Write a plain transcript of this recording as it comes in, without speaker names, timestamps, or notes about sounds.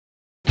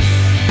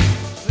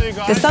zoo,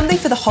 guys. There's something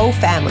for the whole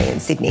family in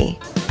Sydney.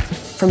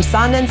 From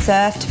sun and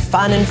surf to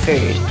fun and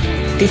food,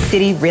 this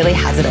city really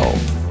has it all.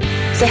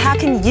 So how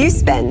can you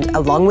spend a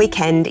long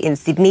weekend in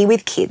Sydney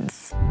with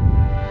kids?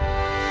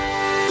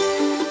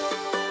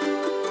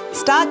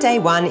 Start day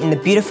one in the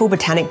beautiful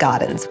Botanic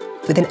Gardens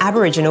with an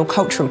Aboriginal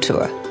cultural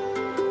tour.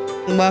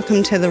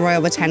 Welcome to the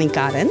Royal Botanic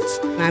Gardens.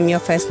 I'm your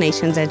First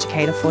Nations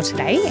educator for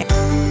today.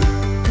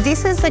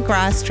 This is the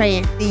grass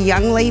tree. The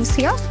young leaves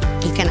here,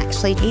 you can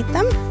actually eat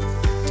them.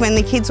 When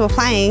the kids were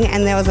playing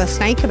and there was a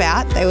snake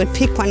about, they would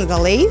pick one of the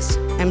leaves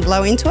and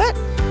blow into it.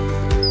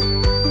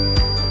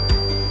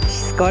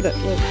 She's got it,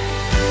 look.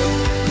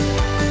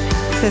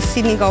 It's a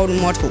Sydney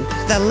golden wattle.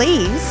 The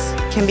leaves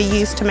can be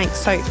used to make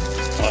soap.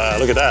 Wow,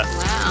 look at that.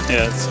 Wow.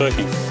 Yeah, it's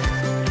working.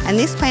 And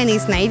this plant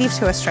is native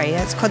to Australia.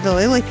 It's called the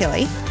lily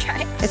pilly.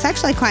 Try. It's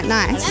actually quite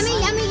nice. Yummy,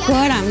 yummy, yummy.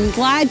 Good, I'm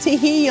glad to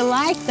hear you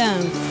like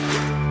them.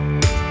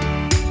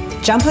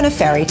 Jump on a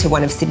ferry to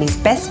one of Sydney's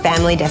best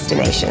family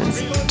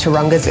destinations,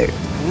 Taronga Zoo.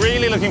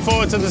 Really looking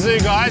forward to the zoo,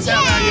 guys.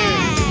 How about you?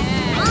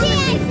 I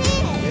see it.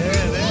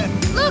 Yeah, there.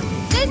 Look,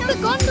 there's the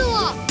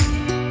gondola.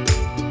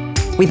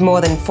 With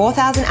more than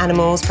 4,000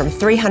 animals from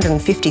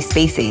 350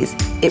 species,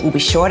 it will be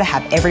sure to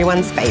have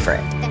everyone's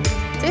favourite.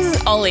 This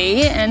is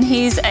Ollie, and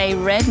he's a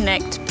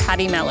red-necked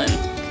paddy melon.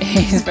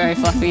 He's very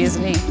fluffy,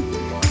 isn't he?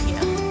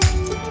 Yeah.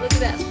 Look at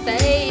that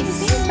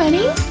face. Isn't it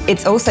funny?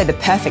 It's also the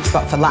perfect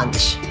spot for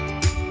lunch.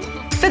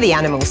 For the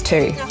animals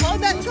too. Now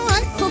hold that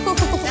tight.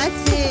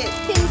 That's it.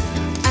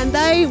 And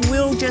they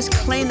will just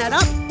clean that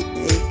up.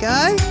 There you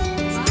go.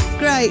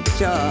 Great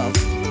job.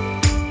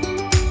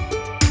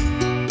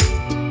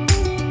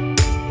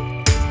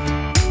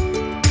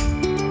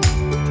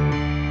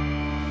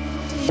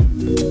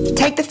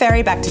 Take the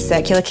ferry back to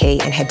Circular Quay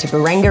and head to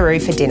Barangaroo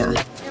for dinner.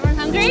 Everyone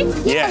hungry?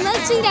 Yeah.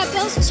 Let's eat our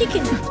Belle's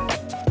chicken.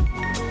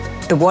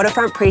 The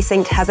Waterfront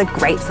Precinct has a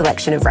great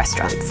selection of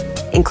restaurants,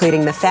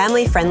 including the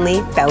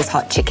family-friendly Belle's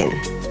Hot Chicken.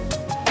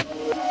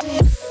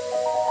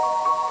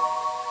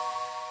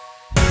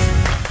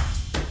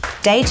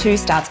 Day 2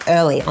 starts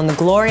early on the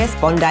glorious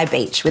Bondi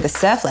Beach with a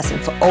surf lesson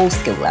for all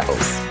skill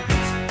levels.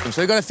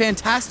 So we've got a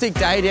fantastic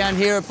day down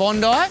here at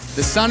Bondi.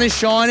 The sun is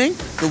shining,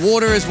 the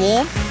water is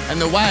warm, and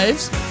the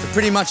waves are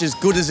pretty much as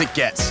good as it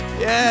gets.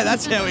 Yeah,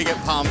 that's how we get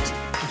pumped.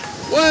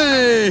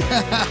 Way!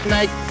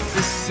 Make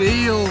the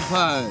seal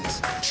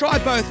pose. Try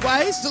both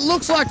ways. It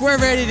looks like we're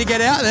ready to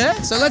get out there,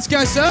 so let's go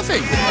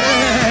surfing.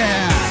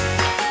 Yeah!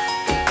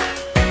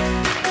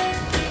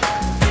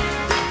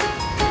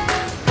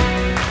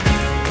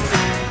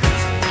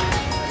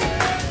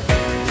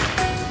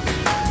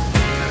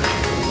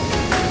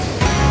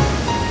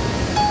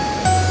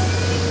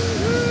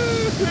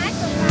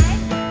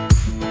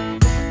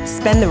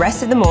 Spend the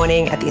rest of the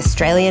morning at the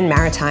Australian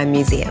Maritime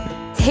Museum.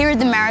 Here at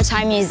the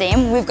Maritime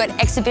Museum, we've got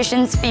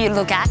exhibitions for you to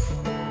look at.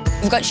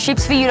 We've got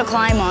ships for you to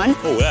climb on.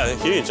 Oh, wow, they're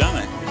huge,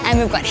 aren't they? And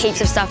we've got heaps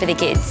of stuff for the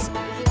kids.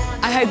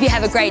 I hope you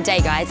have a great day,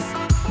 guys.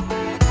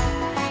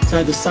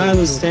 So the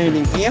sailor's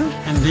standing here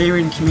and they're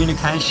in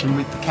communication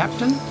with the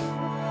captain.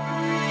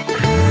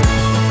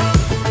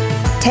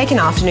 Take an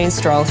afternoon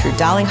stroll through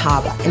Darling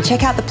Harbour and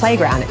check out the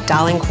playground at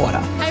Darling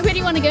Quarter. Hey, where do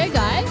you want to go,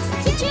 guys?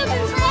 To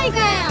children's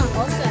playground.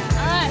 Awesome.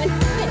 All right.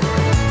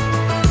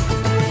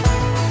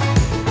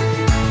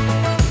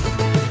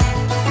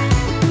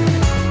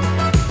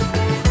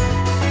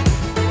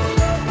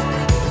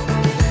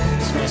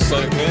 Smells so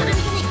good.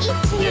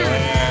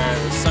 Yeah,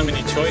 there's so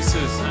many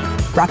choices.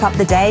 Wrap up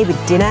the day with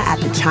dinner at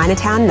the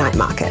Chinatown Night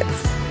Markets.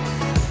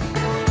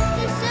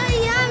 It's so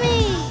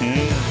yummy.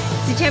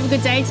 Did you have a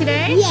good day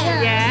today?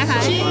 Yeah. Yeah.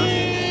 Hi. Cheers.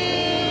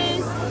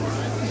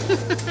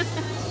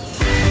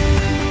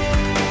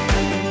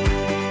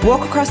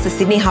 Walk across the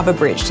Sydney Harbour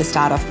Bridge to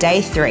start off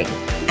day 3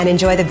 and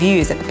enjoy the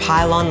views at the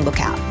Pylon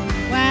lookout.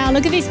 Wow,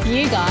 look at this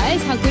view,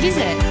 guys. How good is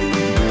it?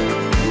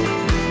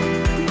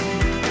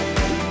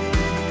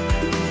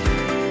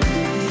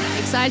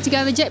 Excited to go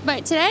on the jet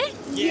boat today?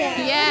 Yeah.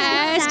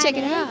 Yes, check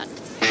it out.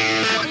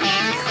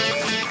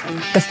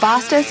 The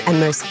fastest and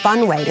most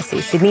fun way to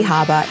see Sydney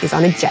Harbour is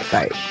on a jet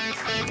boat.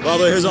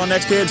 Lovely, who's on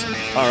next, kids?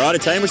 All right,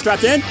 team, we're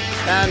strapped in.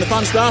 And the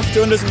fun stuff,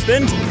 doing some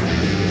spins.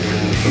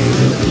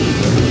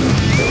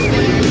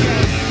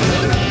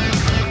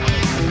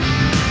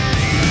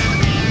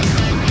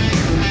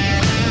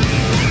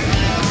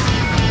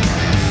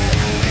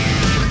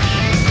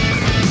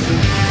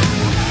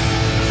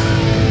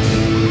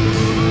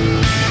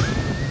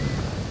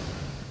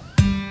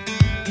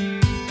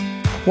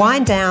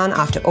 Wind down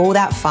after all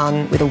that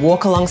fun with a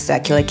walk along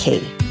Circular Quay.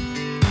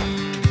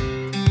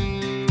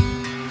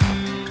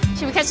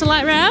 Should we catch the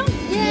light rail?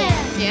 Yeah.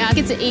 Yeah, I think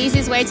it's the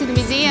easiest way to the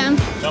museum.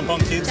 Jump on,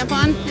 kids. Jump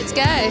on, let's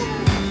go.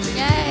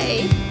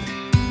 Yay.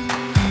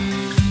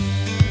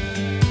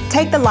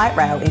 Take the light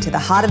rail into the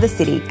heart of the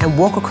city and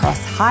walk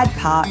across Hyde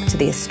Park to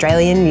the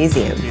Australian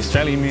Museum. The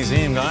Australian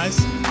Museum, guys.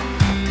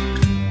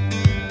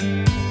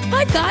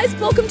 Hi guys,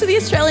 welcome to the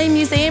Australian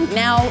Museum.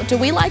 Now, do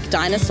we like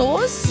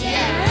dinosaurs?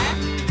 Yeah.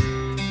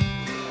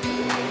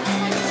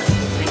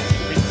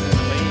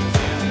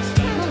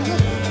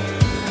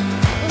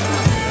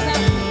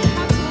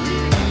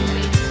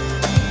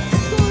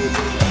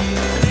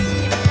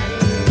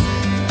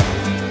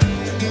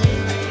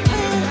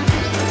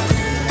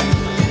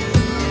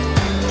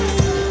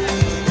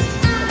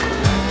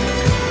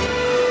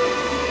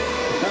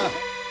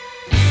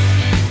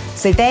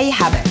 So there you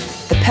have it,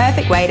 the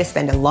perfect way to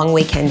spend a long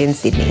weekend in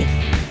Sydney.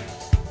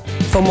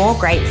 For more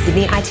great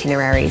Sydney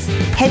itineraries,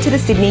 head to the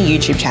Sydney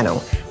YouTube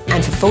channel,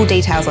 and for full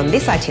details on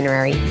this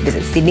itinerary,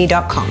 visit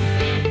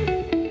sydney.com.